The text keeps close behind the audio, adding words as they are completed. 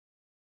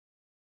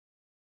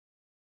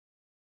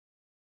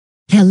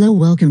Hello,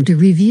 welcome to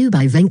Review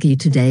by Venki.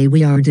 Today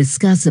we are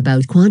discuss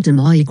about Quantum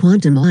AI.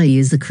 Quantum AI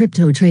is a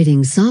crypto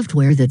trading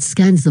software that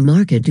scans the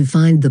market to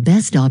find the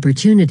best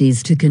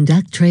opportunities to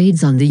conduct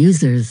trades on the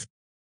user's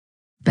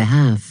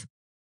behalf.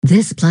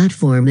 This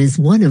platform is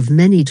one of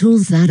many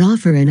tools that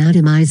offer an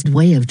atomized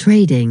way of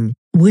trading,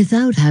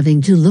 without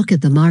having to look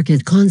at the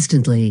market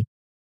constantly.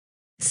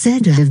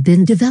 Said to have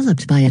been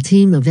developed by a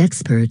team of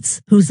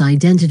experts whose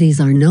identities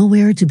are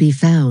nowhere to be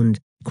found,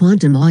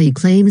 Quantum AI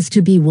claims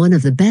to be one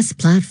of the best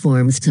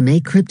platforms to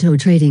make crypto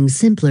trading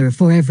simpler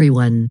for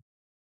everyone.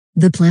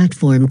 The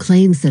platform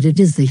claims that it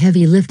is the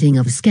heavy lifting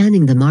of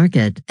scanning the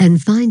market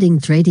and finding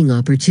trading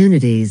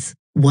opportunities,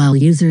 while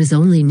users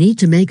only need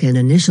to make an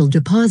initial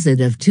deposit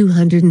of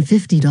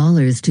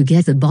 $250 to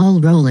get the ball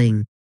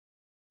rolling.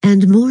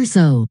 And more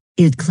so,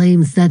 it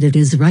claims that it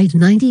is right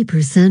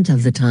 90%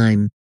 of the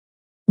time.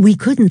 We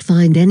couldn't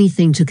find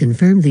anything to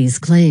confirm these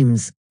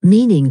claims,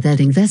 meaning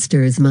that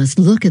investors must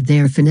look at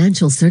their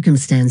financial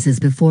circumstances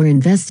before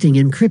investing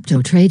in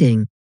crypto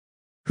trading.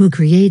 Who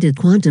created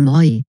Quantum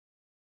AI?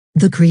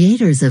 The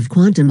creators of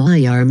Quantum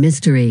AI are a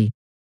mystery.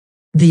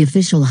 The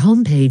official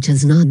homepage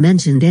has not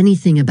mentioned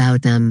anything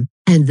about them,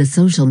 and the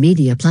social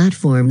media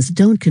platforms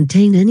don't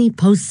contain any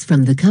posts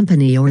from the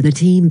company or the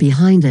team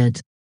behind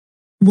it.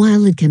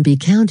 While it can be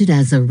counted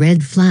as a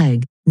red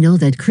flag, know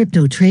that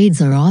crypto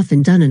trades are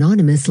often done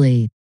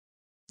anonymously.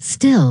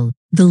 Still,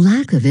 the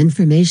lack of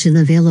information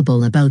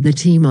available about the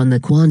team on the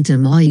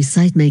Quantum AI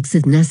site makes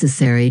it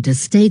necessary to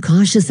stay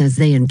cautious as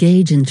they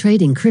engage in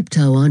trading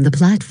crypto on the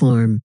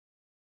platform.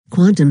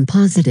 Quantum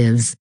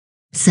Positives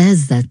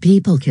says that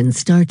people can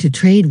start to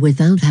trade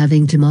without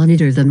having to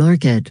monitor the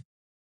market.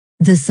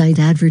 The site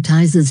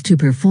advertises to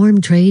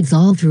perform trades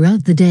all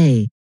throughout the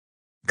day.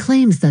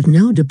 Claims that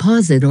no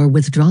deposit or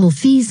withdrawal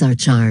fees are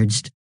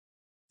charged.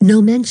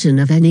 No mention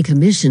of any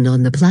commission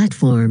on the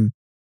platform.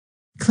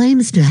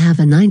 Claims to have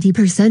a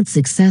 90%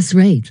 success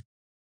rate.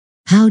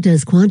 How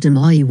does Quantum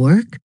AI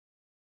work?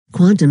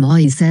 Quantum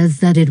AI says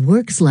that it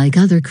works like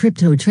other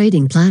crypto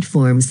trading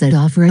platforms that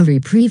offer a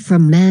reprieve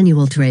from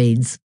manual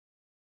trades.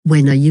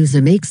 When a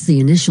user makes the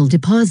initial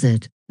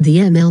deposit, the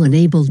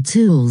ML-enabled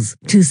tools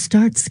to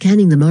start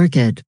scanning the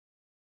market.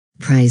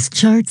 Price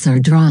charts are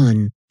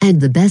drawn, and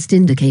the best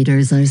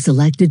indicators are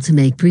selected to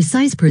make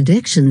precise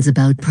predictions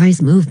about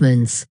price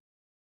movements.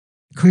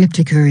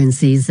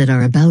 Cryptocurrencies that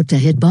are about to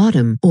hit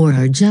bottom or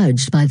are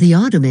judged by the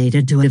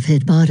automated to have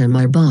hit bottom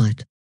are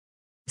bought.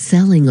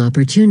 Selling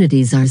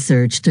opportunities are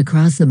searched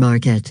across the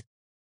market.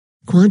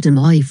 Quantum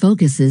AI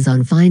focuses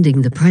on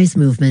finding the price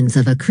movements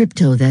of a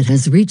crypto that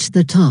has reached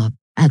the top,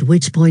 at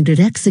which point it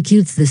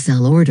executes the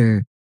sell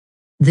order.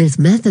 This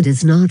method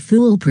is not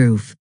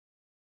foolproof,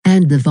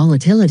 and the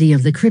volatility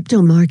of the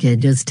crypto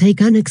market does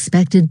take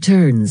unexpected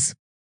turns.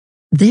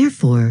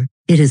 Therefore,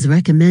 it is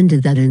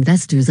recommended that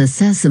investors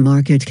assess the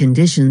market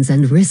conditions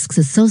and risks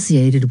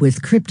associated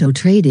with crypto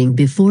trading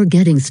before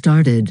getting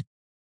started.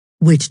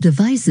 Which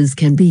devices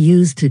can be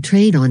used to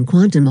trade on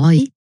Quantum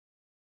AI?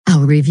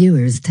 Our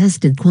reviewers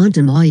tested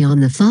Quantum AI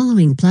on the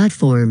following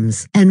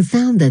platforms and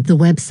found that the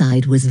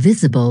website was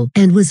visible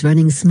and was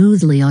running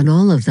smoothly on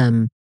all of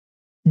them: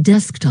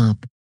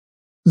 desktop,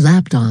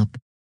 laptop,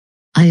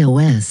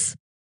 iOS,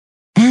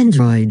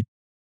 Android.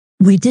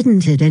 We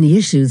didn't hit any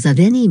issues at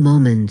any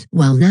moment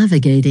while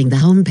navigating the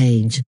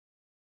homepage.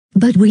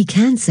 But we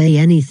can't say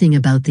anything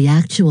about the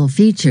actual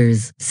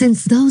features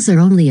since those are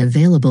only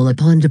available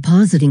upon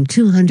depositing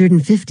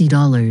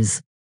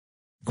 $250.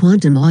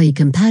 Quantum AI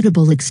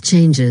compatible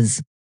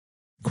exchanges.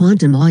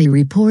 Quantum AI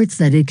reports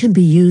that it can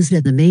be used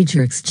at the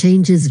major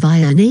exchanges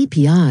via an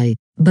API,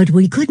 but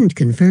we couldn't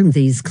confirm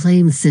these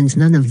claims since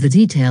none of the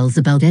details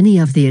about any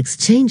of the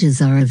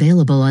exchanges are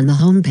available on the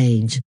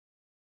homepage.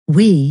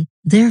 We,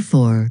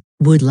 therefore,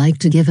 would like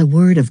to give a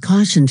word of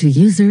caution to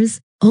users: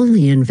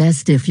 only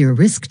invest if your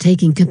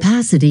risk-taking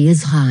capacity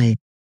is high.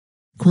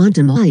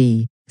 Quantum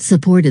AI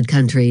supported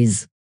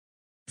countries.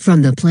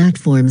 From the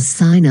platform's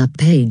sign-up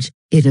page,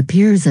 it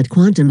appears that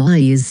Quantum AI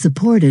is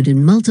supported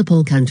in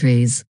multiple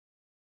countries.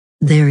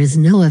 There is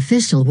no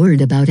official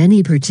word about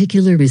any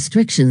particular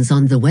restrictions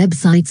on the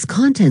website's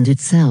content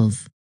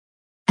itself.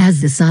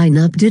 As the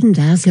sign-up didn't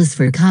ask us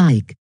for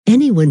KYC,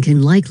 anyone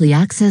can likely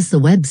access the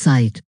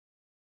website.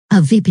 A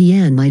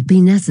VPN might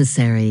be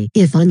necessary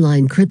if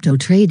online crypto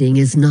trading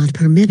is not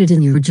permitted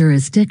in your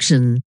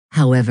jurisdiction,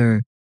 however.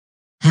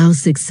 How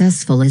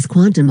successful is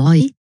Quantum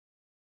AI?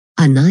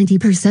 A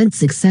 90%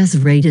 success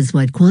rate is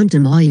what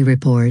Quantum AI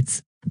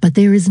reports, but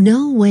there is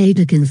no way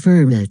to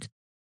confirm it.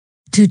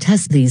 To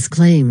test these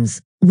claims,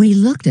 we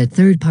looked at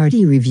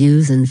third-party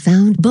reviews and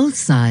found both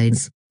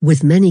sides,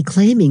 with many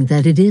claiming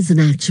that it is an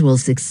actual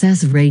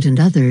success rate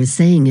and others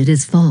saying it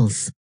is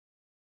false.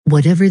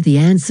 Whatever the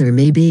answer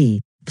may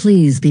be,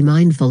 please be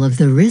mindful of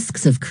the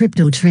risks of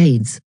crypto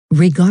trades,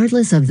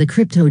 regardless of the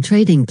crypto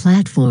trading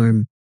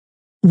platform.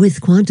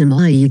 With Quantum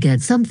AI you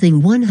get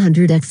something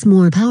 100x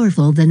more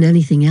powerful than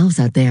anything else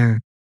out there.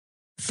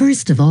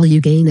 First of all,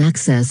 you gain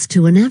access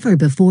to a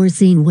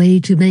never-before-seen way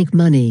to make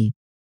money.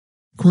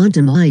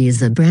 Quantum AI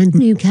is a brand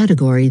new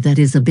category that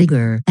is a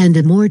bigger and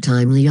a more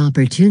timely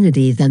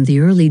opportunity than the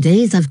early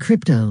days of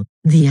crypto,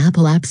 the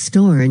Apple App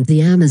Store and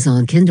the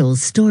Amazon Kindle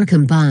Store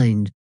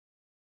combined.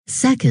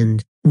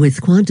 Second,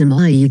 with Quantum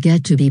AI you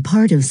get to be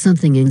part of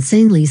something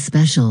insanely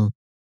special.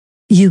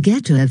 You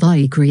get to have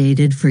AI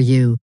created for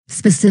you,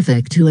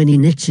 specific to any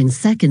niche in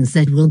seconds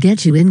that will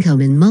get you income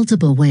in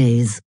multiple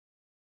ways.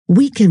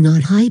 We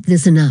cannot hype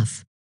this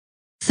enough.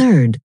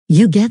 Third,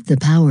 you get the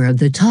power of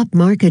the top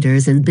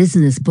marketers and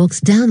business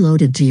books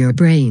downloaded to your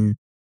brain.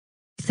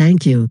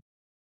 Thank you.